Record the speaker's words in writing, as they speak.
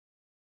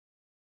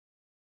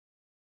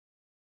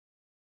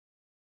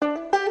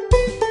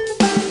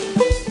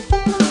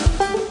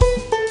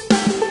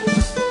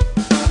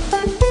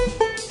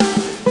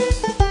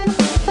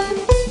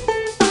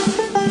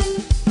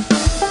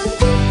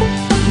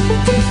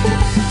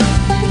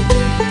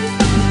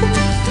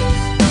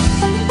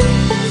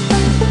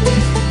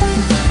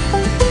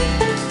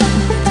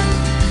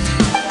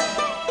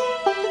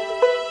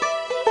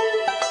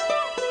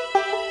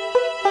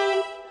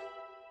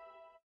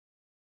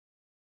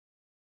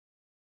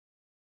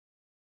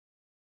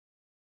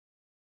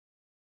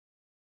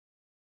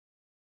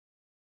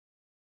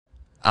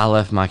I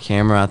left my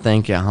camera, I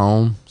think, at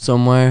home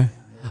somewhere.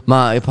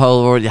 My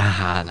Polaroid,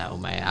 I know,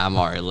 man. I'm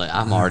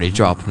already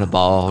dropping the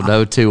ball.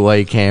 No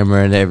two-way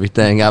camera and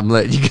everything. I'm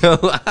letting you go.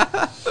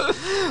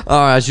 All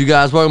right, you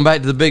guys, welcome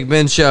back to the Big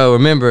Ben Show.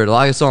 Remember to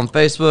like us on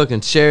Facebook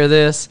and share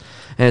this.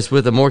 And it's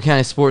with the Moore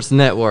County Sports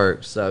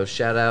Network. So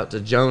shout out to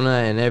Jonah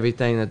and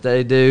everything that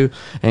they do.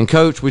 And,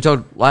 Coach, we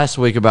talked last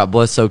week about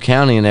Bledsoe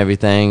County and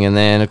everything. And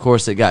then, of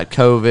course, it got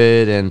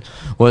COVID. And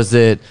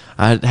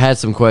I had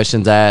some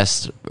questions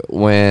asked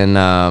when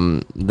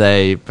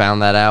they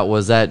found that out.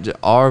 Was that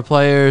our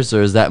players,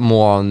 or is that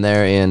more on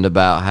their end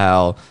about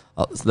how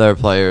their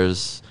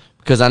players –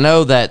 because I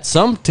know that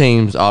some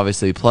teams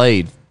obviously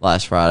played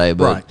last Friday,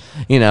 but,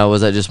 was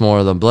that just more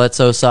of the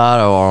Bledsoe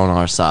side or on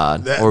our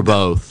side, or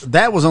both?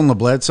 That was on the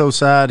Bledsoe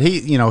side.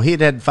 He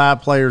had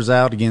 5 players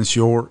out against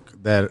York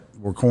that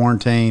were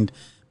quarantined,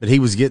 but he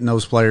was getting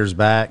those players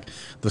back.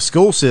 The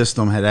school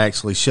system had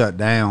actually shut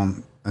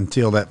down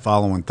until that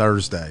following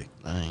Thursday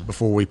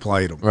before we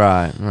played them.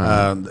 Right.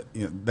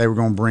 They were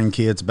going to bring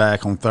kids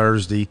back on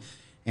Thursday,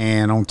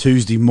 and on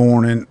Tuesday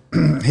morning,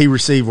 he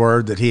received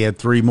word that he had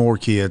 3 more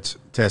kids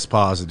test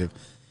positive.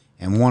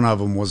 And one of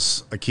them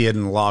was a kid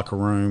in the locker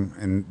room,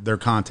 and they're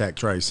contact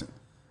tracing.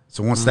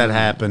 So once that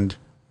happened,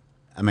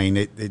 I mean,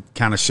 it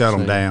kind of shut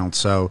them down.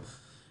 So,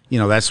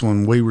 that's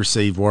when we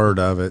received word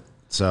of it.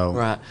 So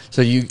right.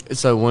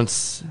 So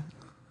once,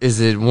 is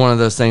it one of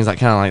those things like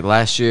kind of like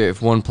last year?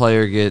 If one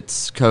player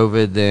gets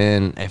COVID,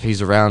 then if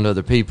he's around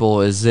other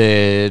people, is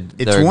it?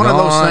 It's one of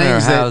those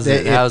things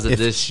how's it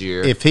this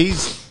year? If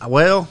he's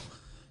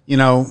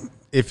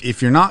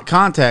If you're not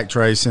contact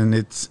tracing,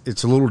 it's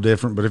a little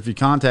different. But if you're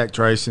contact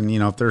tracing,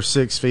 if they're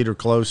 6 feet or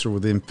closer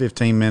within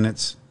 15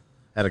 minutes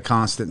at a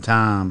constant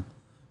time,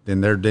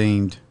 then they're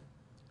deemed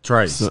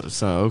traced.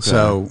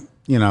 So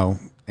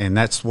and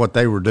that's what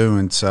they were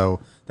doing. So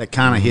that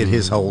kind of hit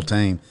his whole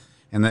team,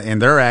 and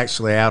they're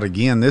actually out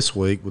again this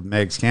week with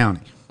Meigs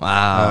County.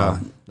 Wow.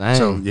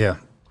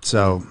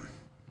 So.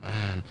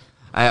 Man.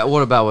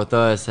 What about with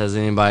us? Has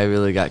anybody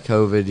really got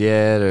COVID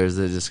yet, or is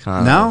it just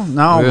kind of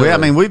no?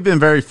 Really? We've been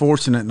very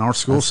fortunate in our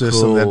school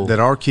system that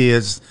our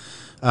kids,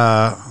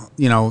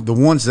 the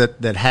ones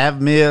that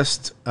have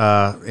missed,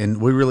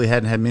 and we really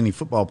hadn't had many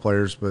football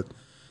players, but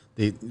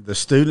the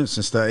students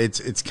and stuff.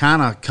 It's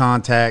kind of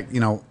contact,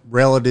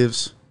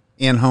 relatives,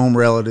 in-home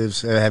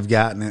relatives have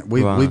gotten it.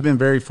 We've been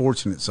very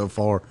fortunate so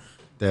far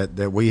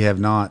that we have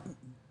not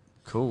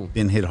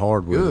been hit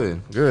hard with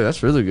it. Good.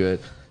 That's really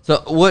good. So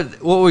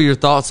what were your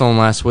thoughts on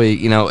last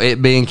week?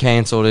 It being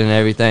canceled and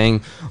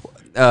everything.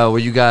 Were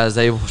you guys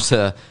able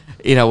to?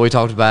 We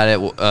talked about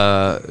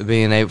it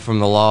being able from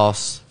the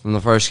loss from the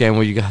first game.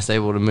 Were you guys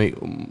able to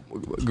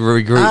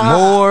regroup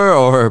more,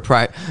 or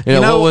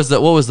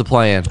what was the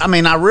plan? I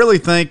mean, I really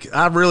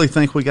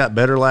think we got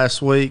better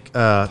last week. We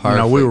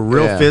were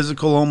real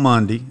physical on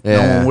Monday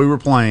when we were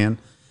playing.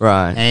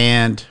 Right.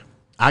 And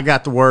I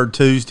got the word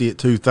Tuesday at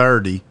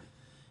 2:30,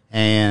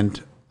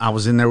 and I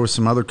was in there with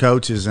some other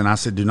coaches, and I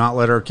said, do not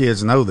let our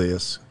kids know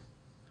this,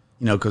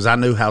 because I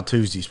knew how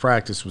Tuesday's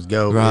practice would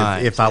go.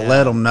 Right. If I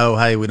let them know,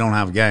 hey, we don't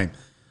have a game.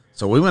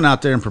 So we went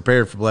out there and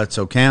prepared for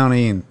Bledsoe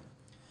County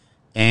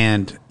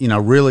and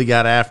really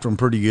got after them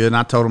pretty good. And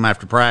I told them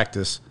after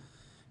practice,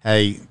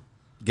 hey,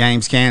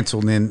 game's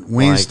canceled. And then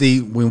Wednesday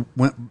we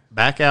went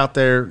back out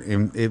there,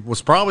 and it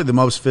was probably the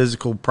most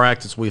physical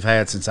practice we've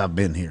had since I've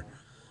been here.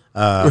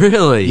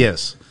 Really?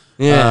 Yes.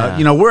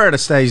 Yeah. We're at a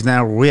stage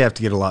now where we have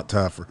to get a lot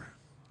tougher.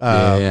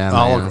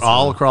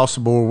 All across the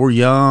board. We're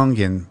young,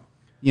 and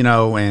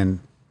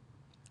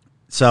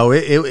so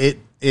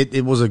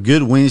it was a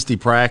good Wednesday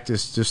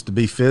practice just to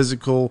be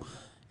physical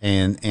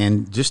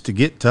and just to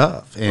get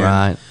tough.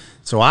 And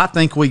so I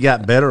think we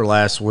got better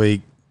last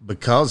week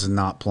because of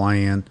not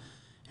playing,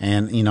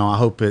 and I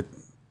hope it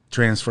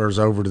transfers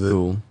over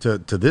to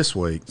this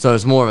week. So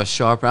it's more of a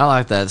sharper. I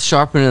like that,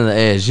 sharpening the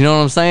edge. You know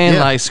what I'm saying?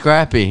 Like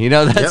scrappy.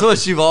 That's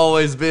what you've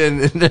always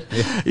been.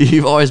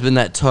 You've always been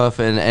that tough,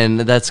 and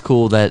that's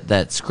cool.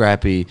 That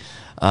scrappy,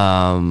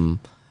 wanting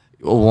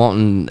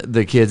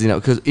the kids.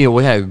 Because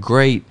we had a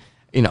great,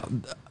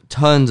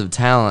 tons of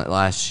talent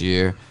last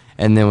year,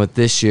 and then with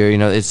this year,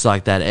 it's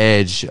like that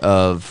edge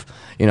of.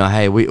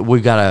 Hey,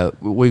 we've got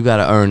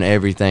to earn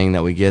everything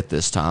that we get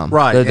this time.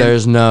 Right.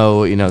 There's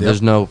no,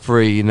 there's no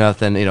free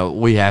nothing.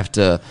 We have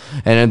to,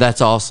 and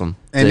that's awesome.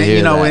 And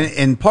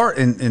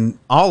in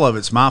all of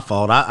it's my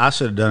fault. I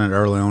should have done it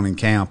early on in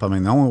camp. I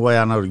mean, the only way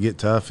I know to get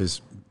tough is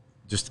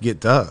just to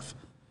get tough,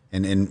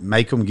 and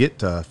make them get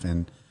tough.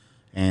 And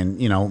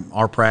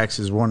our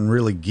practices weren't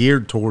really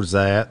geared towards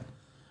that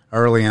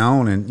early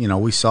on,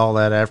 and we saw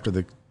that after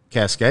the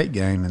Cascade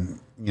game, and.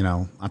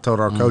 I told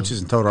our coaches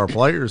and told our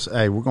players,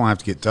 hey, we're going to have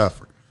to get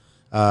tougher.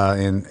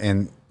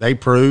 And they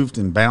proved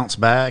and bounced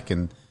back,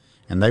 and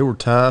they were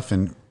tough.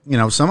 And,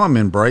 some of them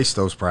embraced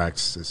those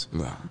practices.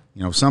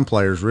 Some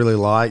players really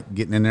like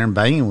getting in there and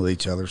banging with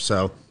each other.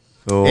 So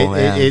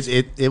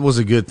it was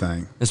a good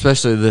thing.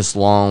 Especially this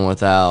long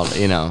without,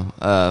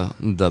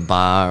 the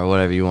bye or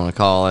whatever you want to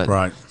call it.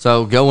 Right.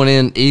 So going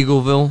in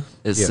Eagleville,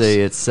 Yes.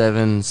 It's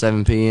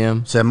 7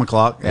 p.m. 7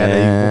 o'clock at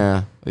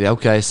Eagle. Yeah.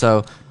 Okay.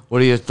 So,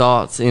 what are your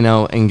thoughts? In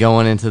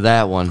going into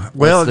that one?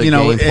 Well, What's the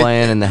game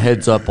plan and the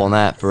heads up on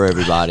that for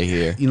everybody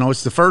here.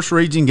 It's the first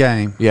region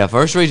game. Yeah,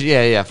 first region.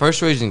 Yeah,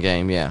 first region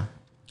game. Yeah.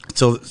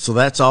 So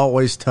that's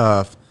always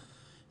tough.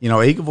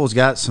 Eagleville's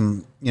got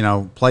some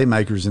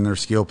playmakers in their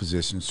skill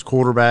positions.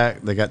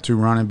 Quarterback, they got 2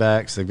 running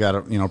backs. They've got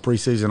a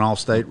preseason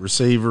All-State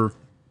receiver,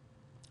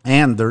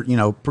 and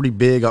they're pretty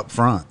big up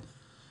front.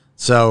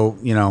 So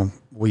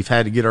we've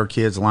had to get our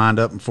kids lined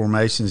up in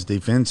formations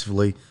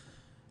defensively,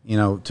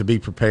 to be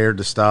prepared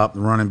to stop the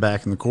running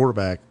back and the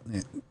quarterback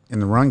in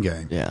the run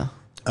game. Yeah.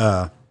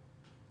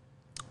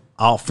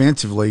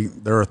 Offensively,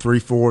 they're a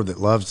 3-4 that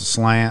loves to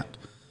slant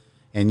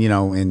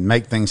and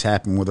make things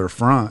happen with their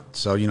front.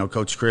 So,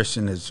 Coach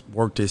Christian has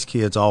worked his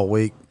kids all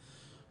week,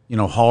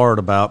 hard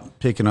about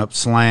picking up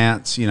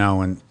slants,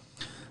 and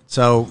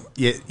so,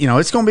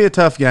 it's going to be a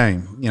tough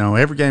game.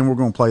 Every game we're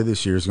going to play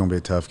this year is going to be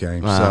a tough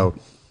game. Wow.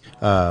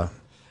 So,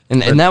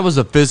 and that was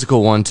a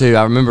physical one, too.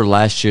 I remember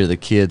last year the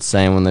kids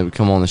saying when they would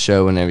come on the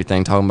show and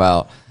everything, talking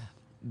about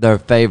their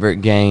favorite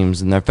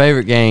games. And their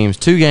favorite games,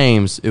 2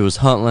 games, it was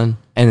Huntland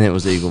and it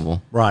was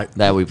Eagleville. Right.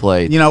 That we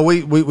played. We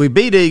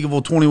beat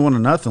Eagleville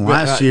 21-0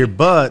 last year,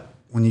 but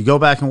when you go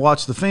back and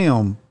watch the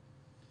film,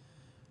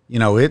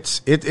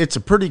 it's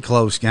a pretty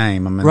close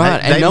game. I mean,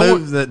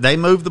 right. they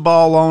moved the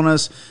ball on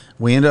us.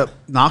 We end up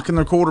knocking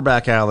their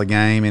quarterback out of the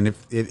game, and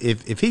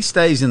if he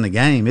stays in the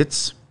game,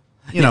 it's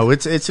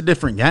a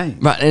different game.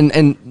 Right,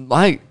 and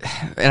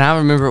I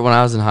remember when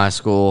I was in high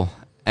school,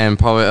 and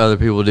probably other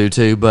people do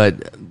too,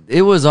 but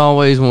it was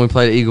always when we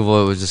played at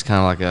Eagleville, it was just kind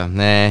of like a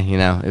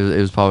nah, it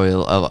was probably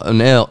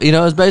an L. It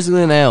was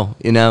basically an L,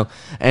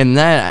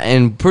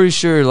 and pretty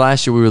sure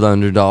last year we were the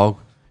underdog.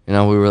 We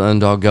were the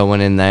underdog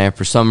going in there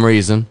for some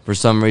reason. For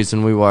some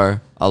reason, we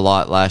were a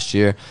lot last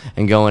year,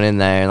 and going in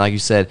there, and like you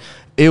said,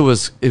 it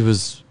was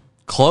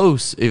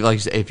close.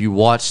 If you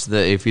watched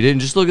if you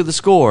didn't just look at the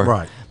score,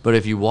 right? But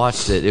if you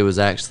watched it, it was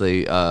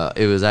actually a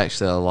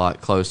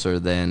lot closer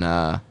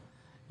than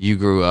you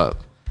grew up.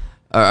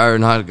 Or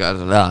not?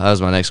 That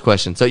was my next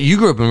question. So you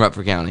grew up in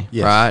Rutherford County,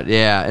 yes. Right?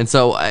 Yeah. And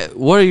so,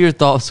 what are your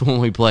thoughts when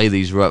we play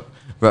these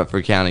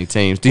Rutherford County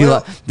teams? Do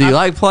you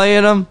like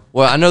playing them?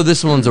 Well, I know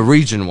this one's a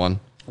region one.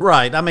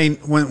 Right. I mean,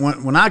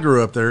 when I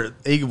grew up there,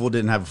 Eagleville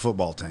didn't have a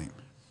football team.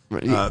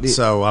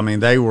 So I mean,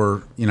 they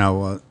were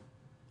a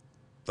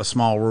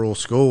small rural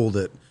school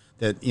that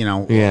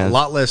a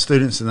lot less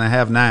students than they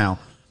have now.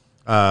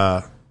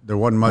 There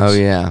wasn't much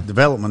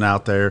development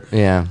out there.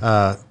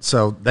 Yeah.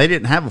 So they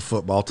didn't have a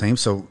football team,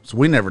 so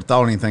we never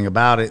thought anything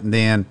about it. And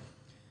then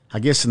I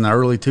guess in the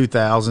early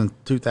 2000,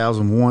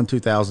 2001,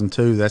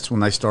 2002, that's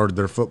when they started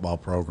their football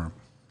program.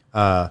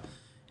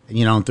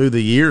 And through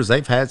the years,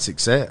 they've had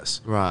success.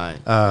 Right.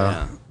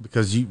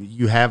 Because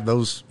you have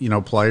those,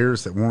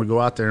 players that want to go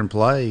out there and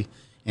play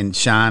and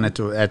shine at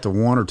the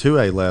 1 or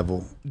 2A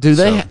level. Do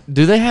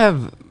they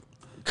have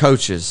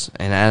coaches?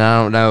 And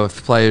I don't know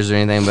if players or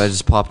anything, but I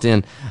just popped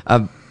in.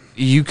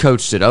 You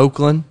coached at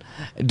Oakland.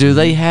 Do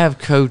they have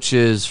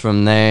coaches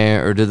from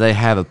there, or do they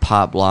have a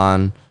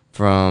pipeline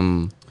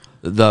from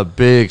the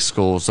big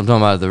schools? I'm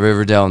talking about the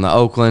Riverdale and the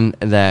Oakland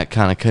that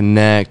kind of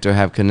connect or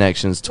have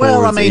connections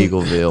towards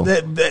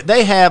Eagleville.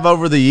 They have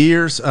over the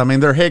years. I mean,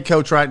 their head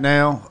coach right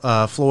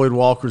now, Floyd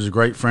Walker, is a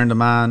great friend of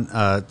mine.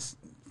 It's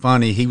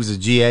funny. He was a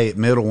GA at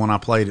Middle when I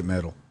played at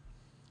Middle.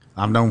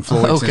 I've known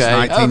Floyd since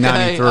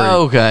 1993.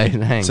 Okay.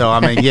 Dang. So I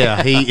mean,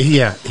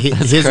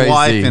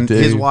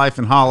 his wife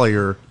and Holly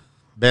are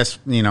best.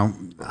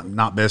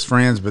 Not best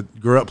friends, but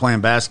grew up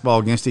playing basketball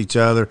against each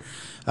other.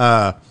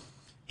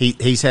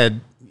 He's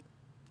had,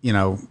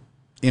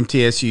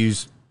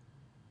 MTSU's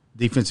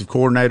defensive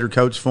coordinator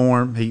coach for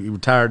him. He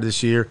retired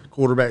this year.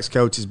 Quarterbacks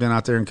coach has been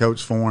out there and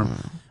coached for him.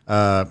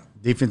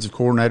 Defensive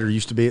coordinator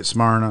used to be at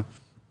Smyrna.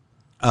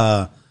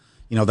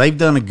 They've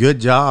done a good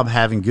job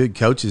having good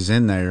coaches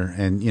in there,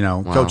 and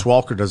Coach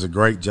Walker does a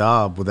great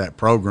job with that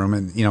program.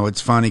 And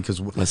it's funny because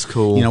that's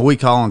cool. We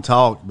call and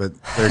talk, but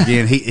there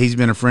again, he's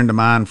been a friend of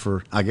mine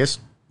for I guess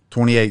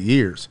 28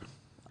 years.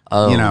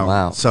 Oh,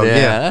 wow! So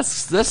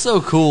that's so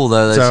cool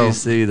though that you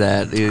see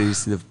that you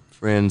see the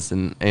friends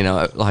and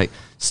like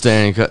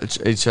staring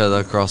at each other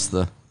across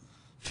the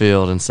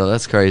field, and so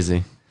that's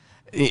crazy.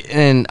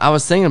 And I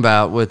was thinking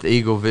about with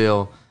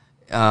Eagleville,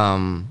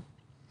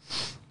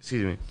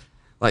 excuse me,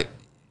 like.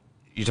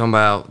 You're talking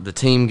about the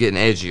team getting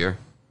edgier,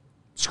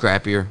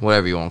 scrappier,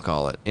 whatever you want to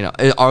call it.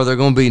 Are there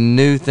going to be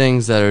new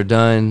things that are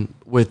done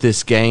with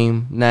this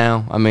game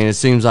now? I mean, it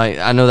seems like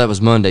I know that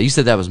was Monday. You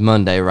said that was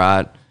Monday,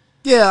 right?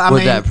 Yeah, I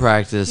mean, that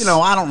practice.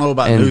 I don't know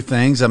about new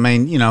things. I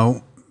mean,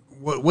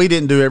 we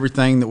didn't do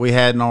everything that we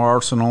had in our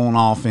arsenal on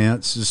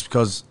offense just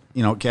because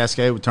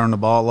Cascade would turn the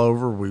ball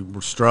over. We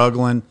were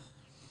struggling.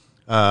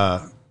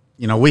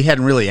 We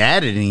hadn't really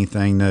added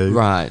anything new.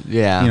 Right,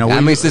 yeah.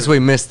 Since we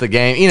missed the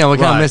game, we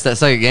kind of missed that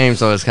second game,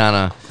 so it's kind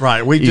of...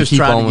 Right, we just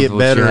tried to get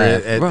better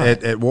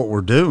at what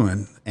we're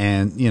doing.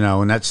 And,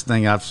 and that's the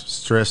thing I've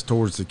stressed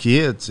towards the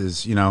kids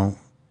is,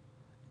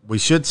 we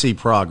should see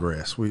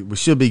progress. We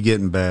should be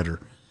getting better.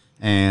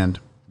 and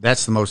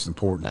that's the most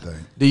important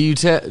thing. Do you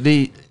tell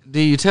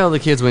the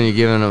kids when you're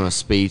giving them a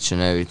speech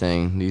and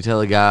everything? Do you tell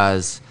the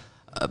guys,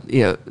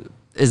 do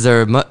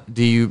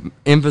you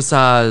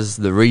emphasize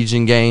the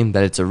region game,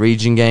 that it's a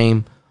region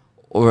game,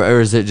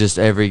 or is it just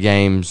every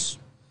game's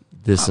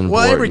this important?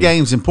 Well, every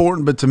game's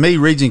important, but to me,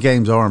 region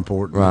games are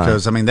important right.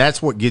 because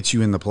that's what gets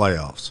you in the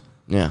playoffs.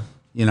 Yeah,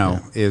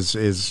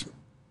 is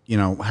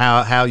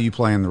how you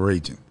play in the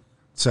region.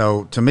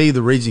 So to me,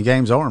 the region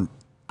games are.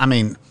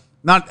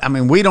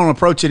 We don't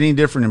approach it any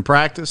different in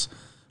practice,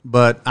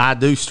 but I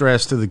do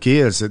stress to the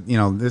kids that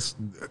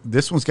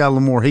this one's got a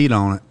little more heat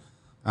on it,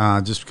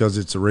 just because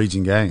it's a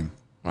region game.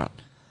 Right,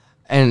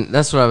 and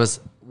that's what I was.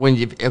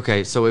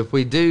 So if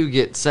we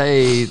do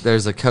say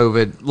there's a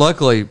COVID,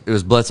 luckily it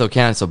was Bledsoe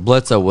County, so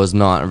Bledsoe was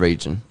not a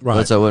region. Right.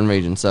 Bledsoe wasn't a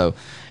region. So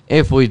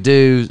if we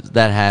do,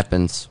 that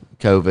happens,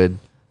 COVID,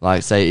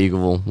 like say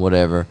Eagleville,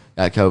 whatever,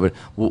 got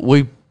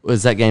COVID,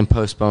 is that game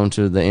postponed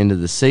to the end of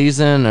the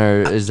season,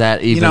 or is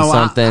that even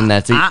something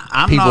that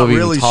people have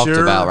even talked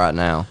about right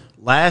now?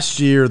 Last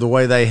year, the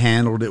way they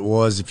handled it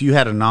was if you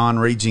had a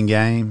non-region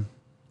game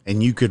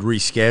and you could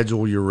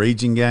reschedule your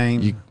region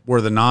game where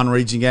the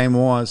non-region game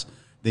was,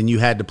 then you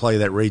had to play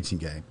that region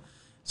game.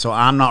 So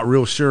I'm not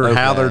real sure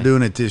how they're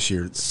doing it this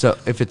year. So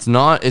if it's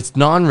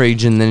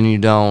non-region, then you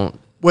don't.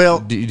 Well,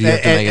 do you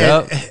have to make it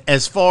up?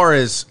 As far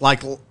as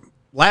like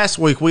last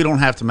week, we don't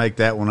have to make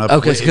that one up.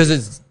 Okay,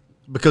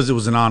 because it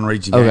was a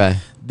non-region game. Okay.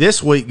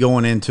 This week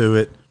going into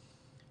it,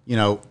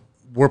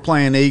 we're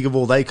playing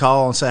Eagleville. They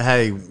call and say,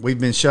 "Hey, we've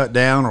been shut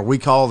down," or we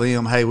call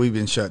them, "Hey, we've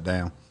been shut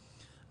down."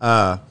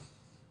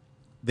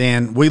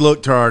 Then we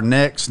look to our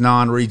next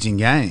non-region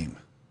game.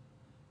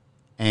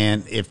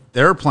 And if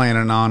they're playing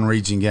a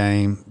non-region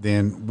game,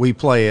 then we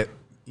play it.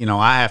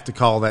 I have to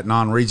call that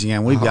non-region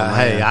game.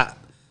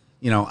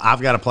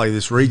 I've got to play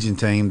this region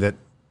team that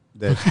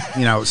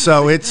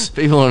so it's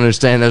people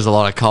understand. There's a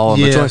lot of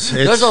calling. Yes,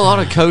 there's a lot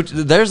of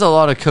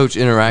coach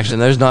interaction.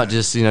 There's not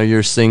just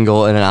you're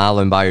single in an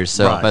island by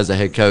yourself as a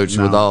head coach.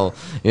 No. With all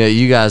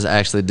you guys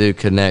actually do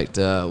connect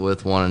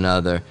with one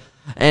another.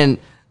 And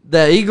the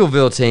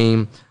Eagleville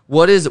team.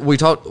 We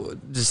talked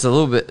just a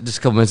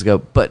couple minutes ago,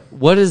 but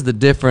what is the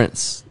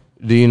difference,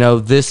 do you know,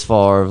 this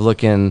far of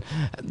looking,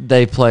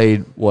 they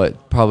played,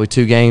 probably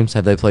 2 games?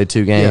 Have they played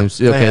 2 games?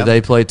 Yeah, okay, they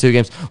played 2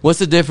 games. What's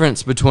the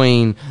difference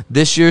between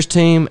this year's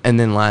team and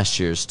then last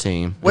year's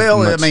team?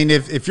 Well,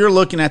 if you're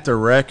looking at their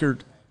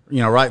record,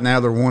 right now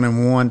they're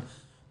 1-1.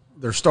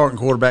 Their starting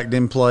quarterback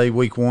didn't play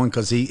week 1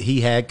 because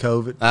he had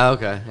COVID. Oh,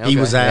 okay. He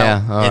was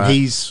out, and right.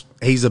 he's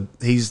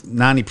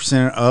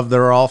 90% of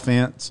their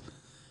offense.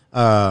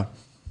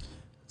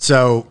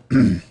 So,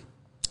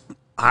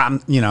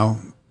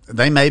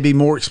 they may be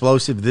more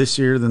explosive this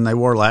year than they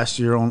were last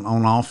year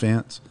on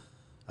offense.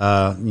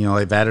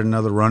 They've added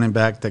another running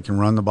back that can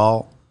run the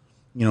ball,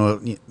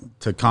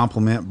 to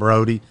complement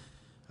Brody.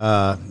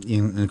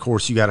 And, of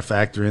course, you got to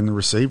factor in the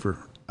receiver.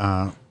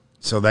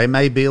 So they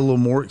may be a little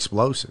more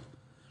explosive.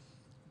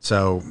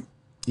 So,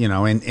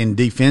 and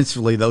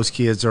defensively, those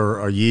kids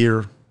are a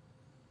year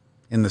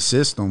in the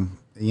system.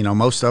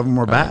 Most of them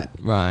are back.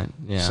 Right,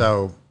 yeah.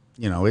 So,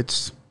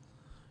 it's –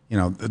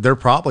 they're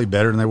probably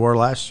better than they were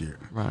last year.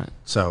 Right.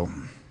 So,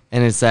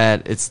 and it's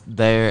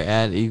there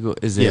at Eagle.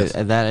 Is it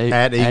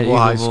at Eagle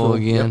High School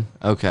again?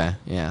 Yep. Okay.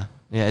 Yeah.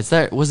 Yeah. It's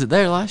there. Was it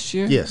there last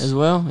year? Yes. As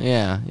well.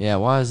 Yeah. Yeah.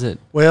 Why is it?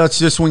 Well, it's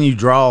just when you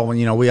draw.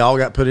 When we all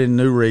got put in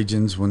new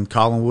regions when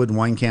Collinwood and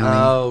Wayne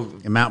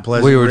County and Mount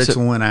Pleasant,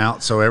 Richland went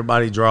out. So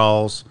everybody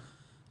draws.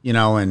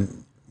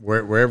 And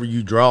wherever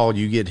you draw,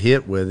 you get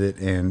hit with it,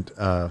 and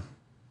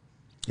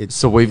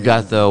so we've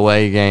got the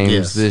away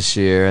games this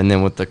year, and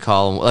then with the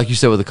like you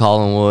said, with the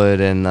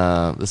Collinwood and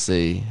let's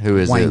see, who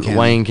is Wayne it? County.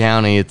 Wayne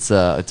County. It's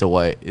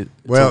away.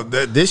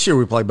 This year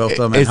we play both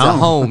of them at home. It's a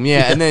home,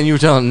 yeah. And then you were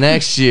telling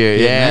next year,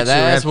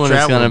 that's when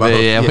it's going to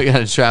be. Yeah, we got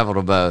to travel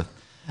to both.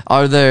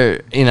 Are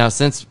there,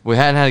 since we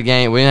hadn't had a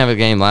game, we didn't have a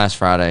game last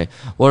Friday.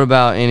 What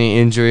about any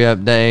injury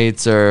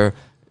updates or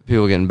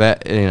people getting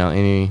back?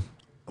 Any?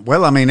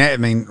 Well,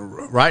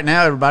 right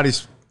now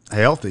everybody's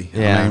healthy.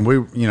 Yeah.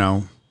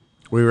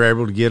 We were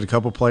able to get a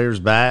couple players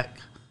back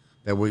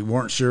that we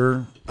weren't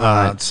sure.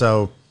 Right.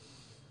 So,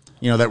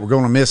 that we're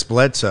going to miss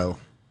Bledsoe.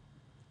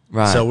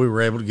 Right. So we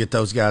were able to get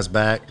those guys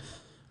back.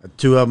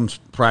 2 of them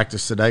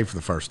practiced today for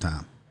the first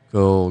time.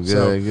 Cool.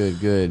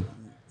 Good.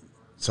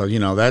 So,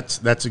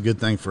 that's a good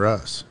thing for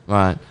us.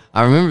 Right.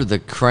 I remember the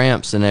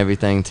cramps and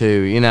everything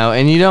too,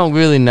 and you don't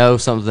really know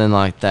something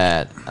like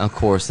that, of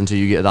course, until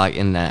you get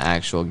in that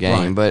actual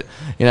game. Right.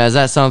 But, is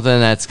that something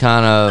that's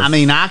kind of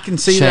I can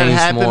see that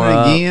happening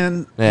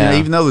again. Yeah.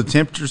 Even though the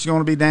temperature's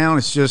going to be down,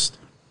 it's just,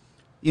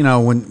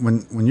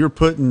 when you're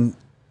putting,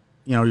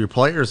 your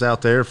players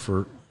out there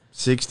for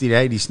 60 to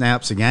 80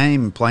 snaps a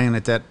game and playing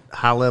at that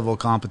high level of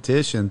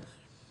competition,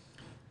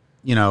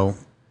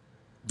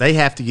 they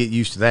have to get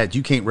used to that.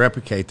 You can't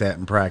replicate that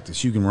in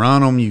practice. You can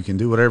run them, you can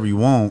do whatever you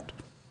want,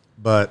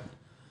 but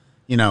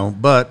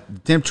the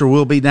temperature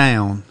will be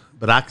down.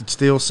 But I could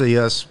still see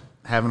us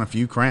having a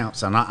few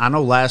cramps. I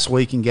know last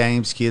week in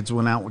games, kids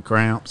went out with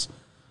cramps.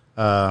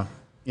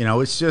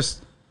 It's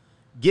just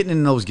getting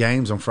in those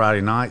games on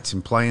Friday nights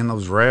and playing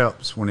those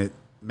reps when it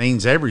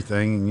means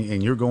everything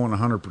and you're going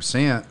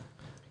 100%.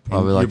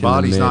 Probably like your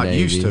body's not 80s.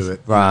 Used to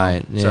it.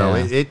 Right. Yeah. So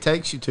it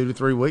takes you 2 to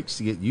 3 weeks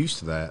to get used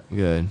to that.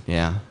 Good.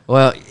 Yeah.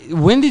 Well,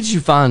 when did you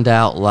find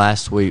out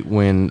last week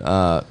when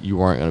you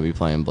weren't going to be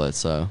playing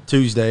Bledsoe?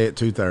 Tuesday at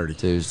 2:30.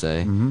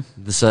 Tuesday.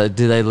 Mm-hmm. So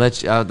did they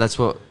let you? That's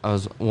what I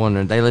was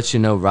wondering. They let you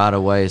know right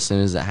away as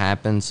soon as it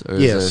happens, or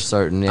is there a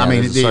certain? Yeah,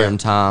 there's a certain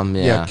time.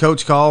 Yeah.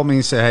 Coach called me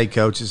and said, "Hey,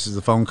 Coach, this is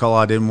the phone call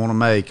I didn't want to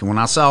make." And when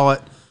I saw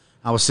it,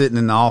 I was sitting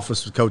in the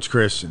office with Coach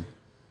Christian.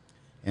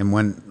 And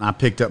when I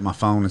picked up my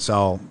phone and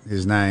saw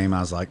his name, I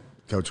was like,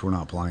 "Coach, we're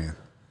not playing."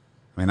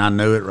 I mean, I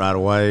knew it right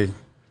away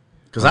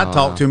because I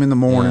talked to him in the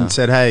morning and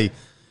said, "Hey,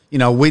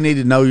 we need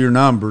to know your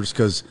numbers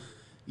because,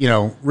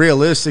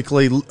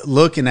 realistically,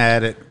 looking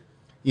at it,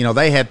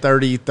 they had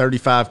 30,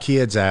 35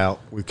 kids out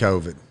with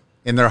COVID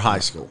in their high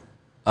school."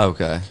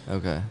 Okay.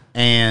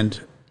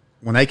 And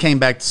when they came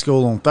back to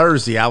school on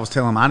Thursday, I was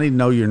telling them, "I need to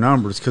know your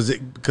numbers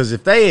because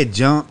if they had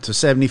jumped to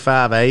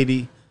 75,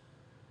 80,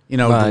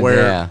 right,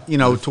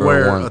 to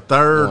where a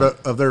third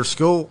of their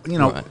school,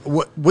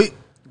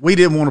 we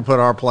didn't want to put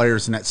our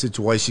players in that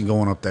situation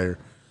going up there.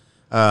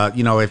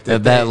 If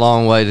that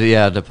long way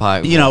to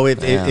Pike.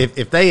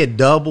 If they had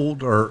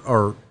doubled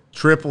or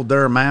tripled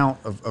their amount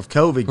of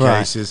COVID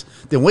cases,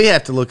 then we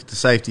have to look at the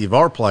safety of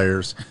our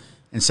players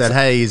and said,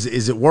 hey,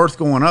 is it worth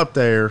going up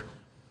there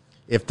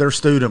if their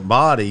student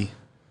body,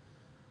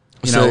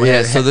 so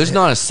there's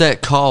not a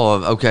set call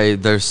of, okay,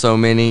 there's so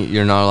many,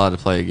 you're not allowed to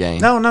play a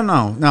game.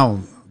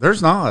 No,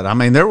 there's not. I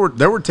mean, there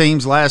were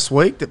teams last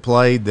week that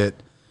played that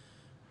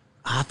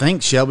I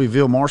think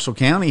Shelbyville, Marshall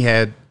County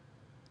had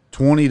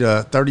 20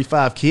 to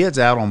 35 kids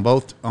out on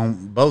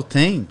both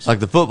teams. Like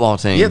the football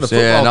teams. Yeah, the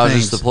football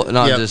teams.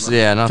 Not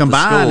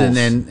combined,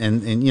 the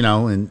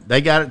schools. and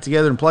they got it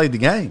together and played the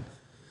game.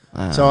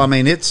 So, I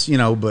mean, it's,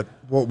 but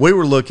what we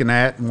were looking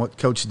at and what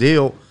Coach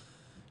Deal,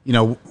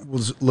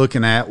 was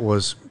looking at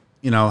was,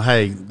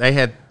 hey, they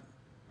had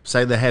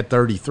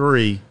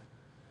 33.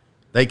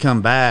 They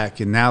come back,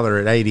 and now they're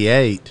at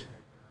 88.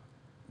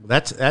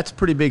 That's a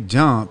pretty big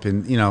jump.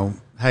 And,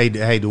 hey,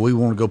 do we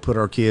want to go put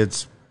our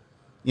kids,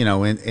 in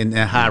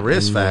a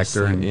high-risk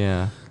factor?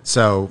 And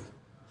so –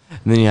 and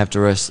then you have to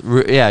risk.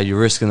 You're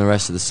risking the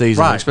rest of the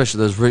season, right.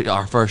 Especially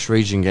our first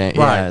region game.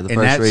 Right. Yeah, the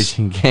first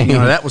region game.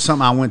 That was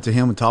something I went to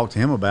him and talked to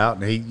him about.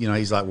 And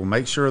he's like, well,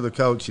 make sure the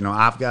coach.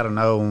 I've got to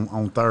know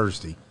on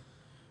Thursday,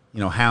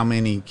 how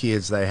many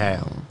kids they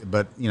have.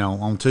 But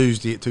on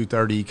Tuesday at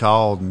 2:30, he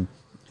called and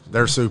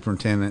their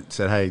superintendent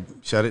said, hey,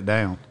 shut it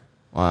down.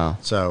 Wow.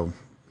 So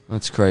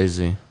that's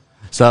crazy.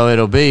 So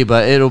it'll be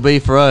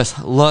for us,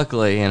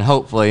 luckily and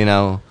hopefully,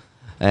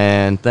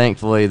 and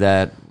thankfully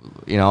that.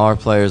 Our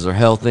players are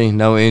healthy,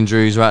 no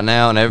injuries right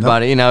now, and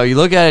everybody, Nope. You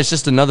look at it, it's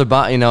just another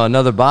buy,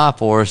 another buy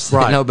for us,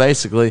 right.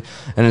 Basically,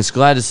 and it's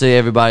glad to see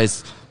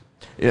everybody's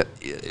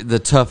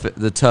the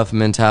tough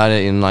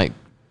mentality and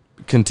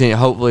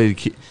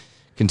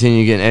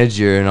continue getting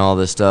edgier and all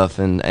this stuff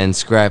and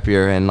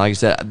scrappier, and like I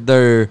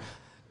said,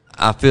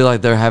 I feel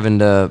like they're having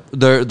to,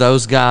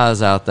 those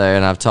guys out there,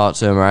 and I've talked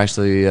to them, are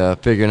actually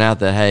figuring out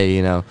that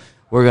hey,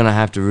 we're gonna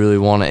have to really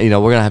want to,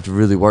 we're gonna have to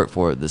really work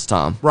for it this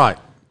time, right.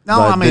 No,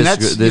 but I mean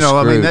that's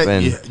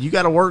you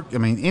got to work. I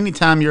mean,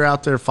 anytime you're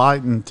out there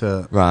fighting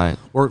to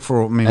work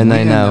for, they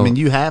know. I mean,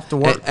 you have to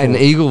work. And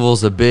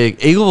Eagleville's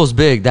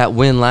big. That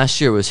win last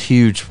year was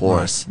huge for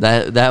us.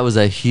 That was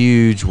a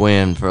huge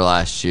win for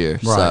last year.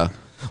 Right. So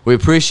we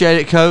appreciate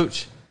it,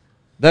 Coach.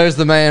 There's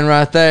the man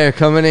right there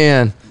coming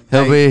in.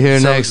 He'll be here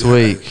next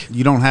week.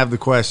 You don't have the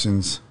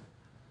questions.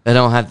 I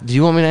don't have. Do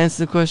you want me to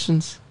answer the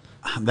questions?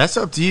 That's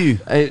up to you.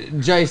 Hey,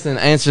 Jason,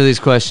 answer these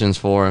questions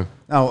for him.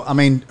 No, I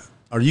mean.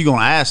 Are you going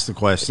to ask the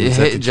questions?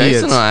 Yeah,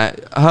 Jason,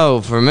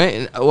 for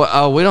me,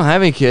 we don't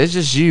have any kids,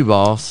 just you,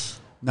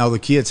 boss. No, the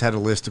kids had a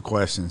list of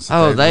questions.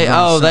 They're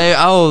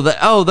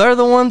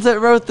the ones that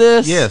wrote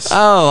this? Yes.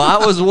 Oh,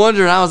 I was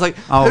wondering. I was like,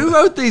 who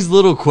wrote these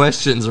little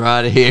questions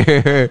right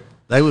here?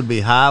 They would be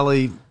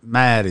highly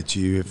mad at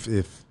you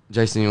if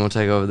Jason, you want to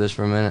take over this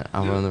for a minute?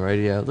 I'll run the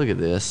radio. Look at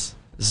this.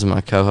 This is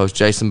my co-host,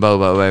 Jason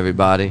Bobo,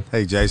 everybody.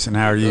 Hey, Jason,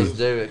 how are you? Let's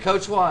do it.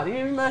 Coach White, you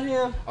ever met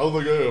him? I don't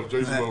think I have.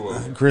 Jason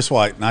Bobo. Chris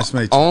White, nice to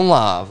meet you. On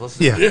live.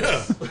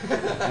 Yeah.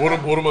 What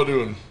am I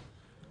doing?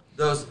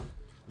 Those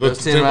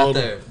 10 right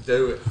there.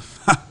 Do it.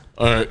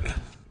 All right.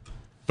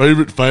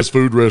 Favorite fast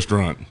food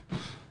restaurant?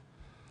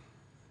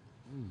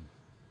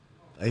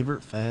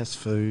 Favorite fast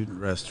food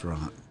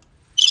restaurant?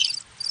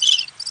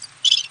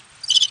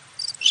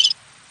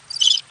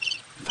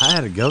 If I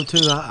had to go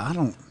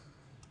to,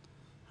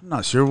 I'm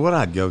not sure what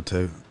I'd go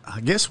to. I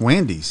guess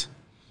Wendy's.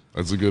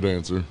 That's a good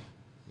answer.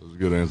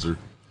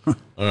 All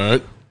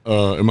right.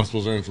 Am I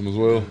supposed to answer them as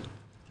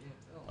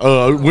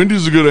well?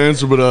 Wendy's is a good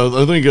answer, but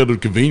I think out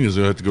of convenience,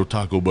 I have to go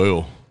Taco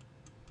Bell.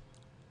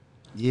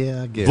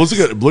 Yeah, I guess. Plus,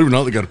 believe it or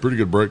not, they got a pretty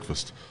good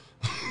breakfast.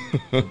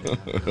 All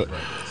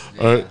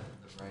right.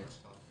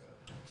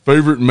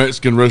 Favorite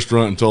Mexican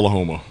restaurant in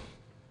Tullahoma?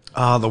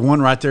 The one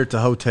right there at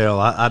the hotel.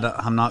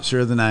 I'm not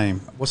sure of the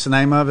name. What's the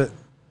name of it?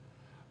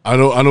 I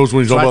know which one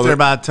you're It's talking right about. there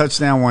by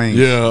Touchdown Wings.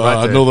 Yeah, right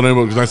I there. know the name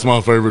of it because that's my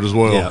favorite as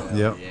well. Yeah,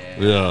 yep.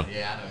 Yeah.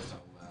 Yeah, I know what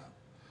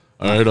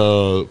you're talking about.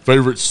 All right,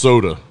 favorite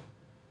soda.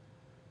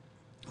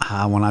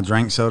 When I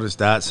drink soda, it's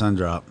Diet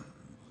Sundrop.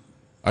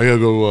 I gotta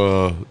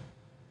go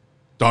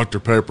Dr.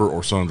 Pepper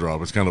or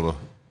Sundrop. It's kind of a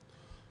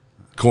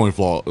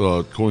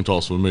coin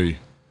toss for me.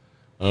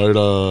 All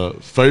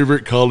right,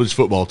 favorite college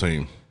football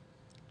team.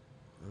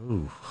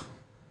 Ooh.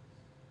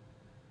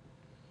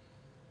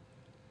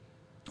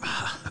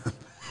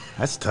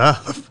 That's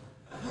tough.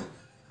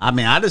 I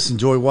mean, I just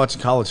enjoy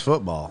watching college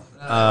football.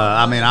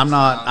 I mean,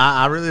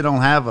 I really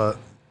don't have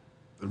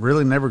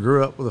really never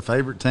grew up with a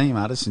favorite team.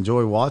 I just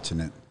enjoy watching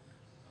it.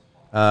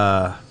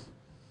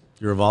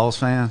 You're a Vols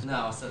fan?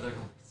 No, I said they're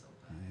going to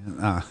be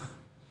so bad.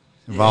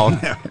 Vol.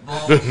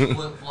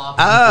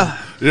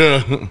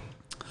 Yeah.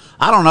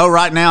 I don't know.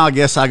 Right now, I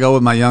guess I go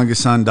with my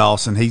youngest son,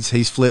 Dawson.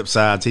 He's flip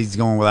sides. He's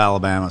going with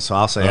Alabama, so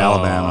I'll say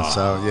Alabama.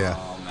 So, yeah.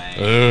 Oh,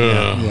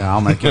 man. Yeah,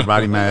 I'll make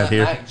everybody mad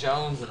here. Mac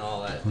Jones and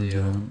all that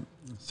deal.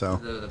 So,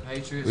 The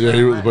Patriots. Yeah,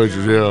 he was the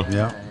Patriots,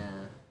 yeah. yeah.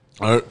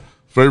 All right,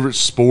 favorite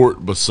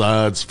sport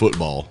besides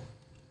football.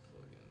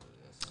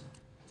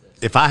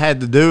 If I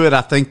had to do it,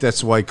 I think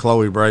that's the way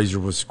Chloe Brazier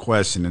was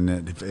questioning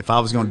it. If I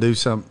was going to do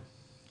something,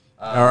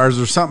 or is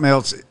there something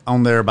else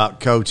on there about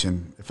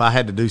coaching? If I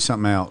had to do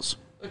something else.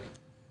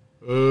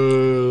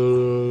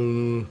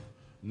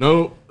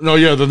 No,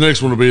 yeah. The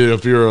next one would be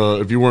if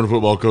you weren't a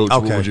football coach,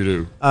 Okay. what would you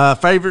do?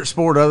 Favorite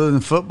sport other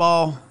than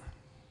football?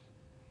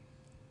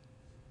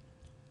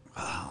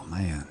 Oh,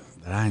 man,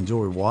 that I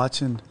enjoy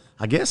watching?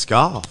 I guess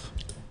golf.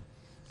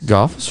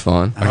 Golf is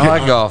fun. I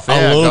like golf. I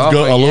Yeah, love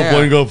golfing, I love yeah.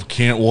 playing golf.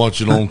 Can't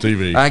watch it on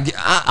TV.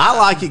 I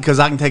like it because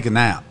I can take a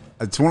nap.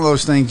 It's one of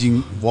those things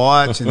you can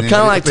watch. And Kind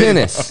of like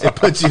tennis. It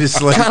puts you to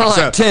sleep. Kind of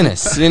So- like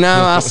tennis. You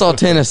know, I saw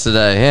tennis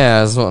today. Yeah,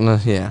 I was wanting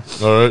to, yeah.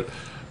 All right.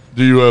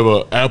 Do you have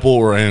a Apple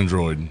or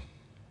Android?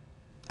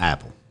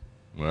 Apple.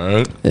 All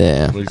right.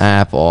 Yeah, Like-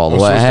 Apple all I the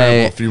was way. supposed to have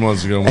Hey, one a few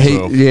months ago hey,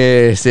 myself.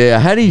 yes, yeah.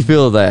 How do you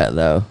feel that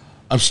though?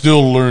 I'm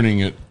still learning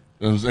it.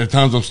 And at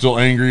times I'm still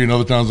angry, and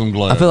other times I'm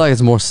glad. I feel like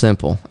it's more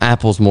simple.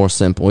 Apple's more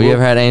simple. You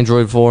ever had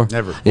Android before?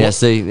 Never. Yeah,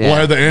 see. Yeah. Well, I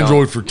had the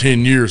Android for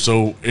 10 years,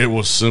 so it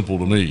was simple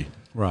to me.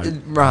 Right.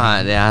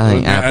 Right, yeah, I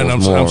think And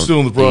Apple's I'm more still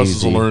in the process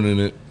easy. of learning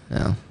it.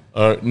 Yeah.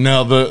 All right,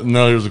 now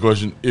here's the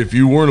question: if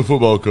you weren't a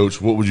football coach,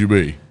 what would you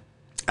be?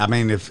 I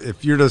mean,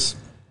 if you're just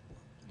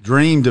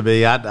dream to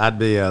be, I'd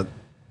be a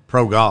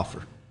pro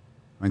golfer.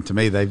 I mean, to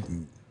me, they've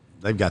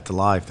got the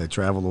life. They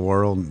travel the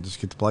world and just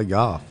get to play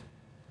golf.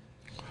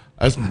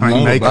 That's mean,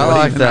 not, make a I bad,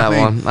 like that I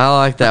mean, one. I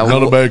like that not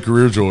one. a bad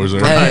career choice.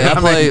 There. Hey, I I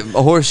mean- played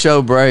a horse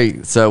show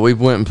break, so we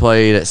went and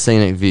played at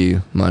Scenic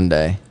View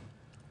Monday.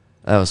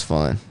 That was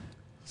fun.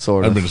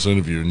 Sort I haven't of. been to this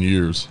interview in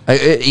years.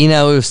 You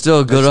know, it was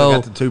still a They good still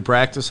old. got the 2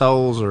 practice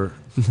holes, or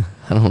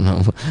I don't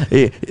know.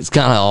 It's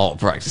kind of all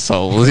practice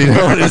holes. You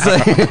know what I'm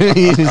saying?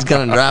 You just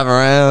kind of drive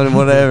around and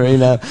whatever. You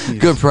know,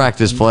 good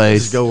practice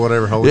place. just go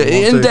whatever hole Yeah,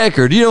 you want in to.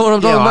 Deckard, you know what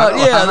I'm talking Yeah, I about?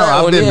 know, Yeah, I know, that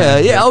I've one. been Yeah,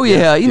 there. yeah. Oh,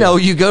 yeah. You know,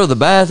 you go to the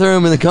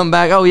bathroom and then come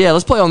back. Oh, yeah,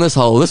 let's play on this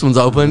hole. This one's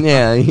open.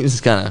 Yeah, you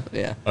just kind of,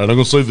 yeah. All right, I'm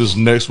gonna save this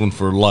next one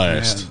for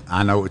last.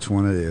 I know which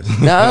one it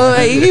is. No,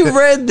 hey, you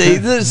read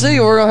these. See,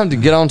 we're gonna have to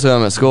get onto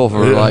them at school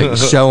for like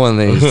showing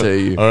these to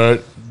you. All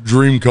right,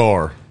 dream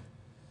car.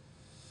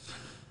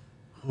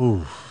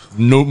 Ooh.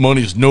 No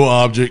money's no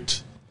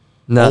object.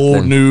 Nothing.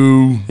 Old,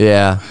 new.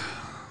 Yeah.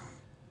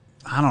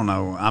 I don't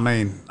know. I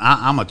mean,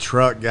 I'm a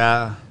truck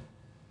guy,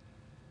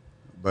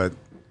 but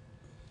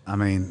I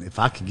mean, if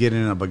I could get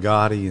in a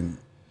Bugatti and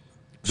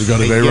We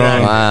got a get Veyron.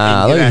 out-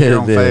 Wow, and get look out here at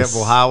on this.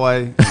 Fayetteville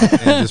Highway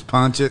and just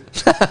punch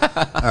it.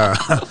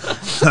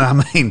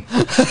 I mean,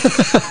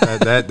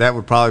 that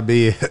would probably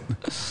be it.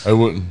 I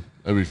wouldn't.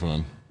 That'd be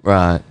fun.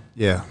 Right.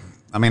 Yeah.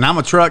 I mean, I'm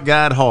a truck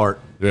guy at heart.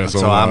 Yeah, so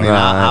So, am I I. mean,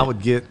 Right. I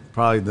would get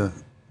probably the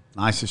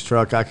nicest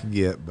truck I could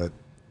get, but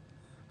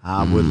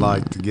I would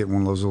like to get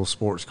one of those little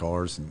sports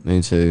cars. And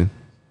Me too.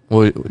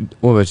 What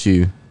about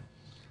you?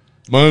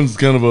 Mine's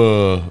kind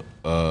of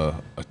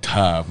a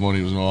tie. If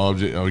money was no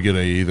object, I would get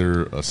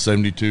either a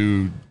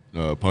 72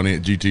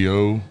 Pontiac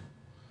GTO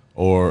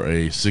or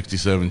a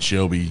 67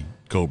 Shelby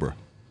Cobra.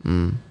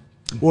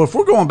 well, if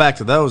we're going back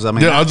to those, I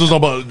mean, Yeah, I was just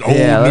talking about old,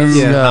 Yeah, let's-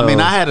 new. Yeah. I mean,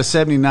 I had a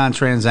 79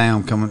 Trans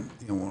Am coming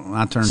when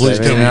I turned Please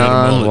tell 17. me you had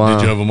a mullet. Wow.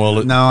 Did you have a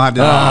mullet? No, I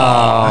didn't.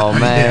 Oh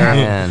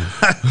man.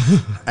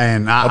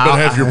 And I bet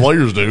half your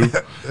players do.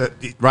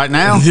 right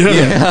now,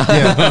 yeah,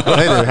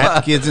 they do. Half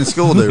the kids in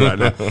school do right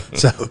now.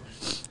 So,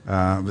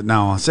 but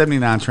no,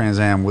 79 Trans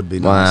Am would be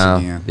nice Wow.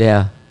 again.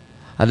 Yeah.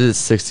 I did a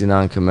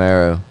 69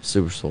 Camaro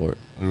Super Sport.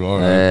 Ooh, all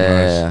right,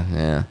 Yeah, nice.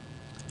 yeah.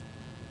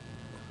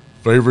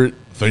 Favorite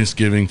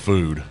Thanksgiving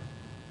food?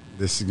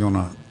 This is going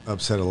to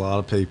upset a lot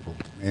of people,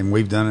 and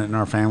we've done it in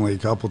our family a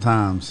couple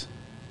times.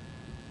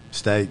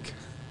 Steak.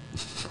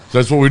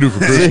 That's what we do for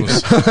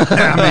Christmas.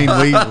 I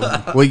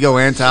mean, we go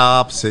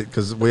anti-opposite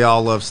because we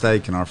all love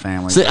steak in our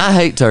family. See, I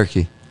hate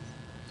turkey.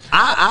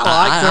 I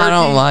like turkey. I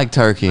don't like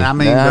turkey. I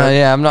mean,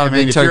 yeah, I'm not I a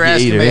mean, big if you're turkey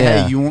asking eater. me,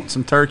 Yeah. hey, you want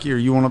some turkey or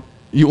you want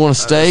You want a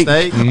steak?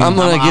 steak? I'm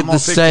gonna get the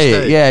fix the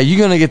steak. Yeah, you're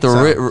gonna get the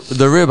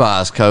the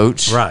ribeyes,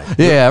 coach. Right.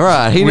 Yeah,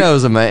 right. He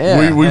knows it, man.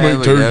 Yeah, we there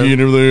make turkey go.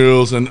 and everything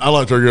else, and I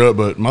like turkey up,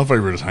 but my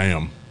favorite is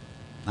ham.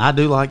 I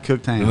do like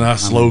cooked ham. A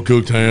nice slow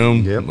cooked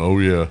ham. Yep. Oh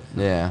yeah.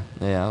 Yeah.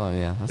 Oh,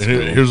 yeah. That's And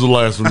cool. here's the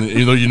last one.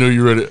 You know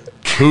you're ready.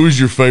 Who's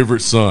your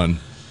favorite son?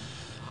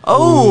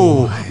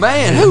 Oh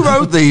man, who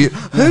wrote the?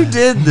 Who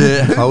did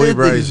the? Who Chloe did these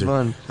Brazier.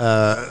 one?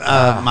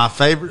 My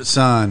favorite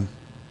son.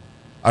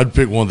 I'd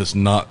pick one that's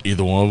not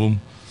either one of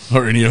them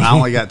or any of them. I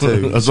only got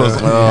two. That's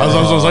what I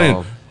was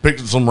saying. Pick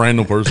some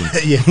random person.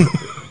 Yeah.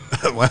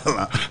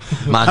 Well,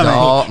 My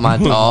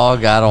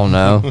dog. I don't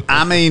know.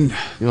 I mean,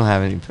 You don't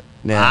have any.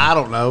 Yeah. I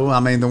don't know. I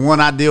mean, the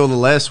one I deal the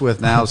less with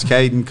now is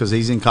Caden because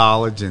he's in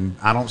college and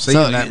I don't see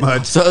him that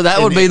much. So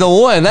that would be the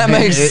one. That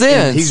makes sense.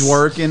 And he's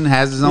working,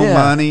 has his own Yeah.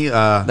 money.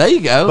 There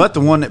you go. But the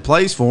one that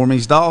plays for him,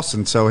 he's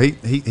Dawson, so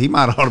he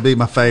might ought to be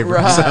my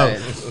favorite. Right.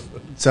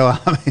 So I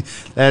mean,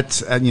 that's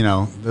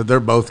they're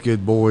both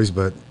good boys,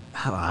 but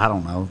I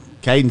don't know.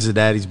 Caden's a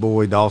daddy's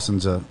boy,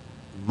 Dawson's a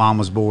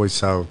mama's boy,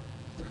 so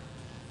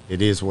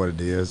it is what it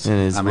is. It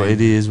is. I mean,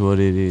 It is what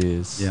it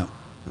is. Yeah,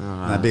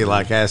 that'd be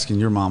like asking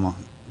your mama.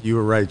 You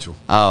or Rachel?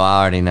 Oh,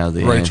 I already know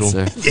the Rachel.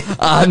 answer.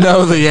 I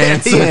know the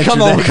answer. answered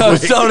Come on, that coach.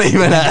 quick. Don't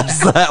even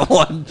ask that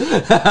one.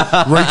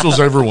 Rachel's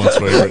everyone's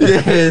favorite.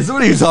 Yes.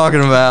 What are you talking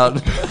about?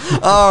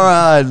 All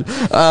right,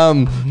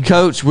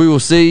 Coach. We will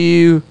see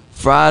you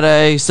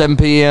Friday, 7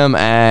 p.m.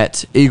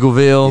 at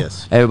Eagleville.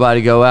 Yes.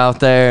 Everybody go out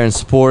there and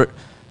support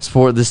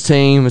this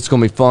team. It's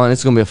gonna be fun.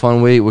 It's gonna be a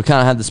fun week. We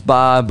kind of had this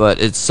bye, but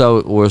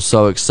we're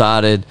so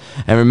excited.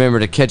 And remember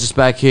to catch us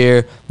back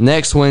here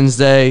next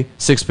Wednesday,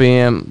 6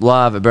 p.m.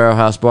 live at Barrel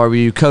House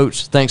Barbecue.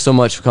 Coach, thanks so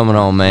much for coming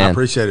on, man. I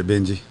appreciate it,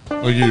 Benji.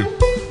 Thank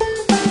you.